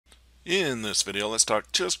In this video, let's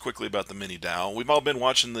talk just quickly about the mini Dow. We've all been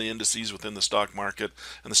watching the indices within the stock market,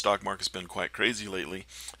 and the stock market's been quite crazy lately.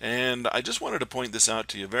 And I just wanted to point this out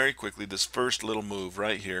to you very quickly, this first little move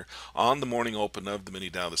right here on the morning open of the mini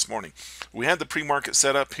Dow this morning. We had the pre-market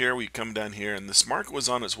set up here, we come down here, and this market was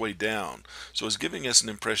on its way down. So it was giving us an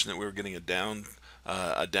impression that we were getting a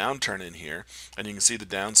downturn in here, and you can see the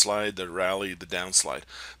downslide, the rally, the downslide.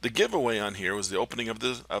 The giveaway on here was the opening of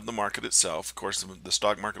the market itself. Of course, the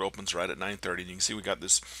stock market opens right at 9:30, and you can see we got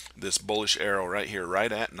this bullish arrow right here,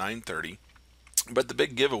 right at 9:30. But the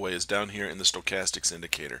big giveaway is down here in the stochastics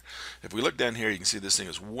indicator. If we look down here, you can see this thing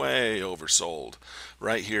is way oversold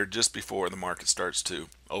right here just before the market starts to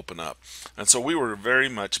open up. And so we were very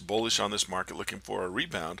much bullish on this market, looking for a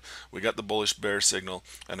rebound. We got the bullish bear signal,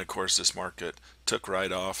 and of course this market took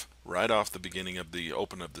right off the beginning of the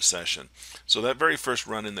open of the session. So that very first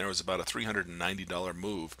run in there was about a $390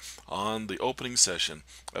 move on the opening session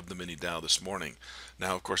of the mini Dow this morning.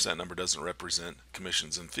 Now, of course, that number doesn't represent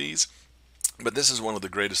commissions and fees. But this is one of the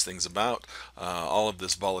greatest things about all of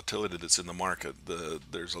this volatility that's in the market.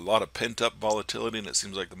 There's a lot of pent-up volatility, and it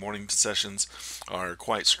seems like the morning sessions are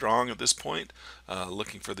quite strong at this point,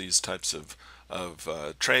 looking for these types of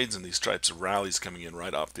trades and these types of rallies coming in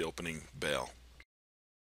right off the opening bell.